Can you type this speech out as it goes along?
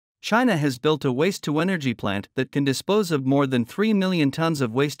China has built a waste-to-energy plant that can dispose of more than 3 million tons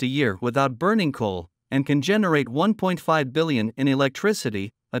of waste a year without burning coal, and can generate 1.5 billion in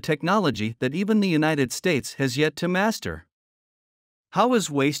electricity, a technology that even the United States has yet to master. How is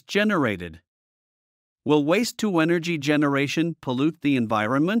waste generated? Will waste-to-energy generation pollute the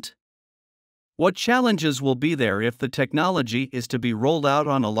environment? What challenges will be there if the technology is to be rolled out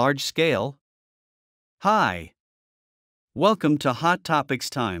on a large scale? Hi! Welcome to Hot Topics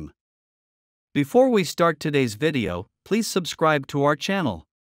Time. Before we start today's video, please subscribe to our channel.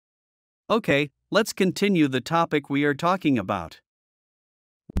 Okay, let's continue the topic we are talking about.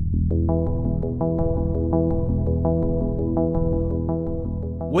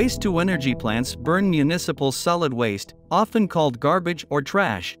 Waste-to-energy plants burn municipal solid waste, often called garbage or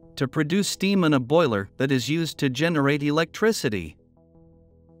trash, to produce steam in a boiler that is used to generate electricity.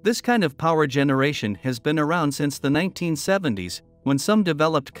 This kind of power generation has been around since the 1970s, when some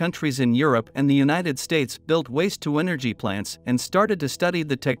developed countries in Europe and the United States built waste-to-energy plants and started to study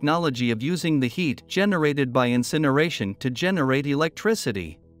the technology of using the heat generated by incineration to generate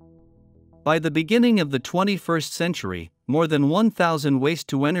electricity. By the beginning of the 21st century, more than 1,000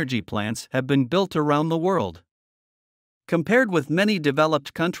 waste-to-energy plants have been built around the world. Compared with many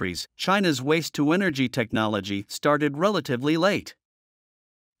developed countries, China's waste-to-energy technology started relatively late.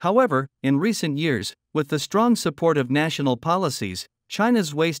 However, in recent years, with the strong support of national policies,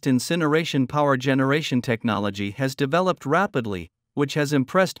 China's waste incineration power generation technology has developed rapidly, which has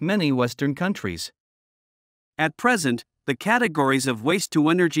impressed many Western countries. At present, the categories of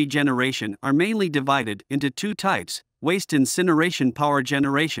waste-to-energy generation are mainly divided into two types: waste incineration power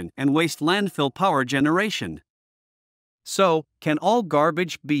generation and waste landfill power generation. So, can all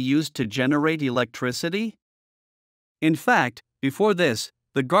garbage be used to generate electricity? In fact, before this,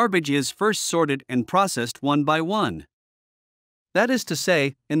 the garbage is first sorted and processed one by one. That is to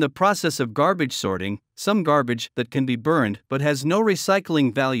say, in the process of garbage sorting, some garbage that can be burned but has no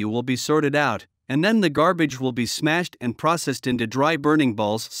recycling value will be sorted out, and then the garbage will be smashed and processed into dry burning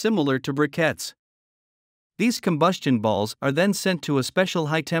balls similar to briquettes. These combustion balls are then sent to a special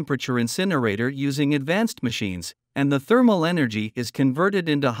high-temperature incinerator using advanced machines, and the thermal energy is converted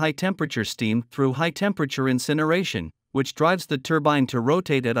into high-temperature steam through high-temperature incineration, which drives the turbine to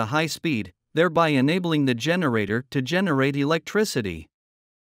rotate at a high speed, thereby enabling the generator to generate electricity.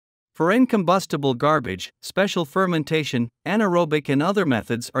 For incombustible garbage, special fermentation, anaerobic and other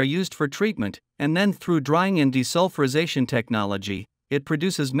methods are used for treatment, and then through drying and desulfurization technology, it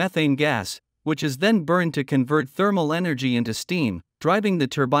produces methane gas, which is then burned to convert thermal energy into steam, driving the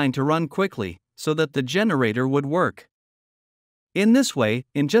turbine to run quickly, so that the generator would work. In this way,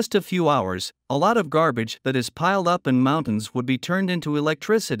 in just a few hours, a lot of garbage that is piled up in mountains would be turned into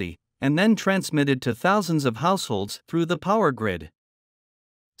electricity, and then transmitted to thousands of households through the power grid.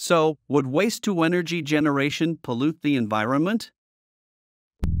 So, would waste-to-energy generation pollute the environment?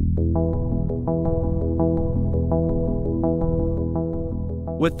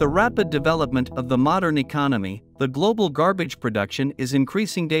 With the rapid development of the modern economy, the global garbage production is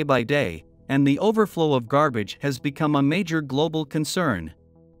increasing day by day, and the overflow of garbage has become a major global concern.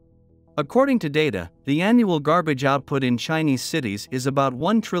 According to data, the annual garbage output in Chinese cities is about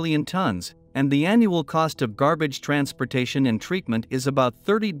 1 trillion tons, and the annual cost of garbage transportation and treatment is about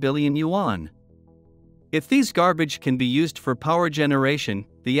 30 billion yuan. If these garbage can be used for power generation,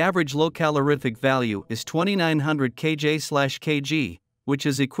 the average low calorific value is 2,900 kJ/kg, which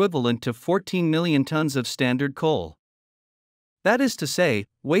is equivalent to 14 million tons of standard coal. That is to say,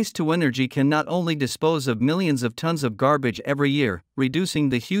 waste-to-energy can not only dispose of millions of tons of garbage every year, reducing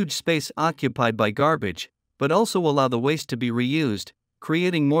the huge space occupied by garbage, but also allow the waste to be reused,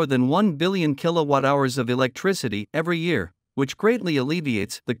 creating more than 1 billion kWh of electricity every year, which greatly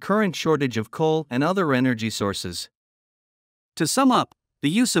alleviates the current shortage of coal and other energy sources. To sum up, the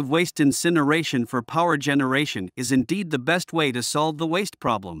use of waste incineration for power generation is indeed the best way to solve the waste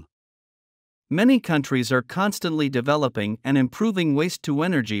problem. Many countries are constantly developing and improving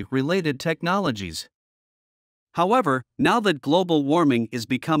waste-to-energy related technologies. However, now that global warming is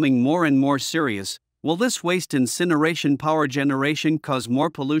becoming more and more serious, will this waste incineration power generation cause more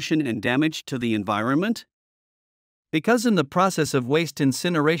pollution and damage to the environment? Because in the process of waste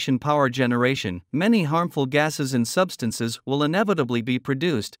incineration power generation, many harmful gases and substances will inevitably be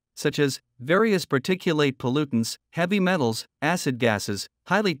produced, such as various particulate pollutants, heavy metals, acid gases,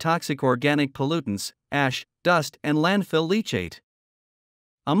 highly toxic organic pollutants, ash, dust, and landfill leachate.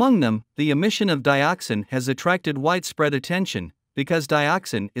 Among them, the emission of dioxin has attracted widespread attention, because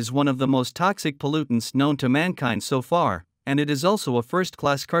dioxin is one of the most toxic pollutants known to mankind so far, and it is also a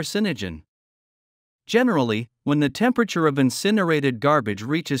first-class carcinogen. Generally, When the temperature of incinerated garbage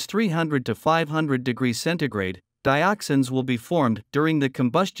reaches 300 to 500 degrees centigrade, dioxins will be formed during the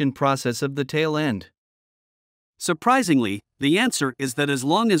combustion process of the tail end. Surprisingly, the answer is that as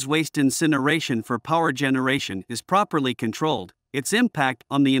long as waste incineration for power generation is properly controlled, its impact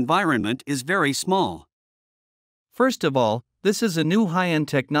on the environment is very small. First of all, this is a new high-end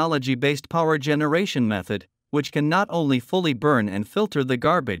technology-based power generation method, which can not only fully burn and filter the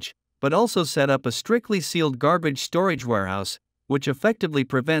garbage, but also set up a strictly sealed garbage storage warehouse, which effectively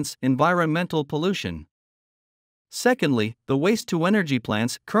prevents environmental pollution. Secondly, the waste-to-energy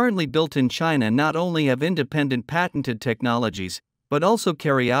plants currently built in China not only have independent patented technologies, but also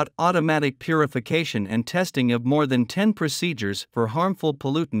carry out automatic purification and testing of more than 10 procedures for harmful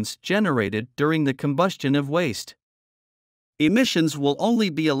pollutants generated during the combustion of waste. Emissions will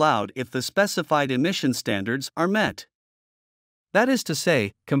only be allowed if the specified emission standards are met. That is to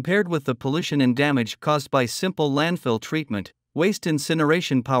say, compared with the pollution and damage caused by simple landfill treatment, waste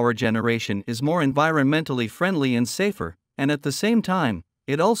incineration power generation is more environmentally friendly and safer, and at the same time,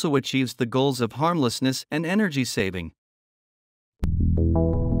 it also achieves the goals of harmlessness and energy saving.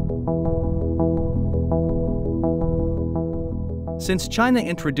 Since China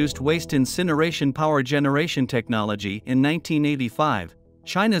introduced waste incineration power generation technology in 1985,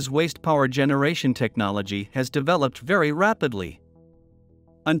 China's waste power generation technology has developed very rapidly.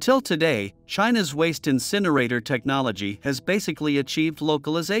 Until today, China's waste incinerator technology has basically achieved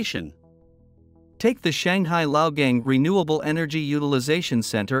localization. Take the Shanghai Liaogang Renewable Energy Utilization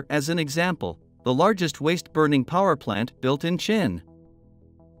Center as an example, the largest waste-burning power plant built in China.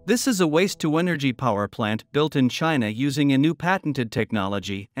 This is a waste-to-energy power plant built in China using a new patented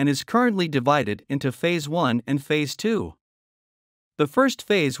technology and is currently divided into Phase 1 and Phase 2. The first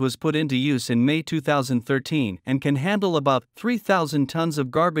phase was put into use in May 2013 and can handle about 3,000 tons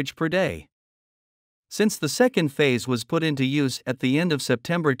of garbage per day. Since the second phase was put into use at the end of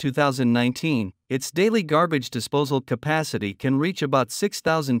September 2019, its daily garbage disposal capacity can reach about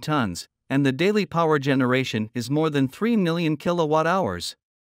 6,000 tons, and the daily power generation is more than 3 million kilowatt-hours.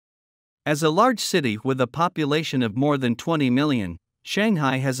 As a large city with a population of more than 20 million,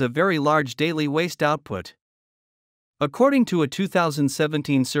 Shanghai has a very large daily waste output. According to a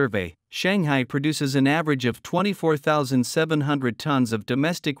 2017 survey, Shanghai produces an average of 24,700 tons of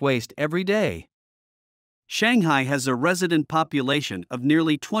domestic waste every day. Shanghai has a resident population of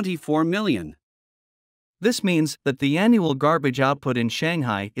nearly 24 million. This means that the annual garbage output in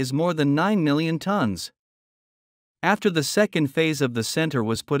Shanghai is more than 9 million tons. After the second phase of the center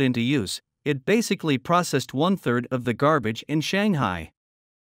was put into use, it basically processed 1/3 of the garbage in Shanghai.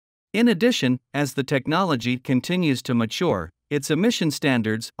 In addition, as the technology continues to mature, its emission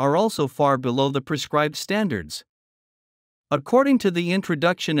standards are also far below the prescribed standards. According to the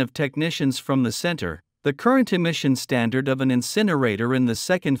introduction of technicians from the center, the current emission standard of an incinerator in the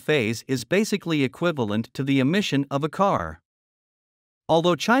second phase is basically equivalent to the emission of a car.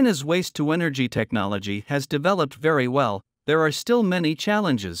 Although China's waste-to-energy technology has developed very well, there are still many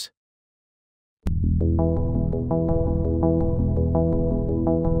challenges.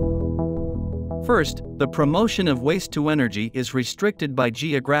 First, the promotion of waste-to-energy is restricted by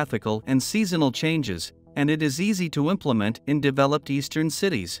geographical and seasonal changes, and it is easy to implement in developed eastern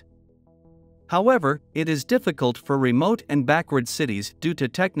cities. However, it is difficult for remote and backward cities due to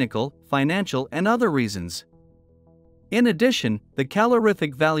technical, financial, and other reasons. In addition, the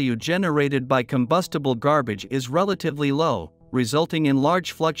calorific value generated by combustible garbage is relatively low, resulting in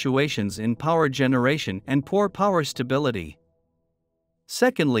large fluctuations in power generation and poor power stability.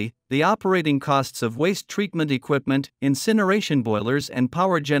 Secondly, the operating costs of waste treatment equipment, incineration boilers, and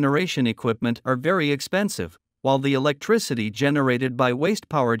power generation equipment are very expensive, while the electricity generated by waste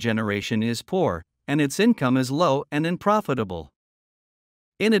power generation is poor, and its income is low and unprofitable.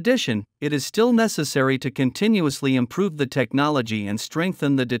 In addition, it is still necessary to continuously improve the technology and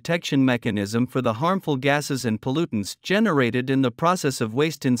strengthen the detection mechanism for the harmful gases and pollutants generated in the process of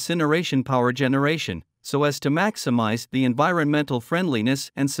waste incineration power generation, so as to maximize the environmental friendliness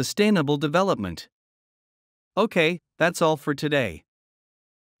and sustainable development. Okay, that's all for today.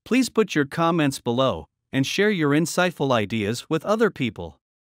 Please put your comments below and share your insightful ideas with other people.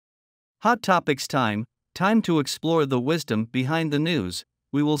 Hot Topics time to explore the wisdom behind the news.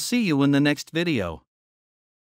 We will see you in the next video.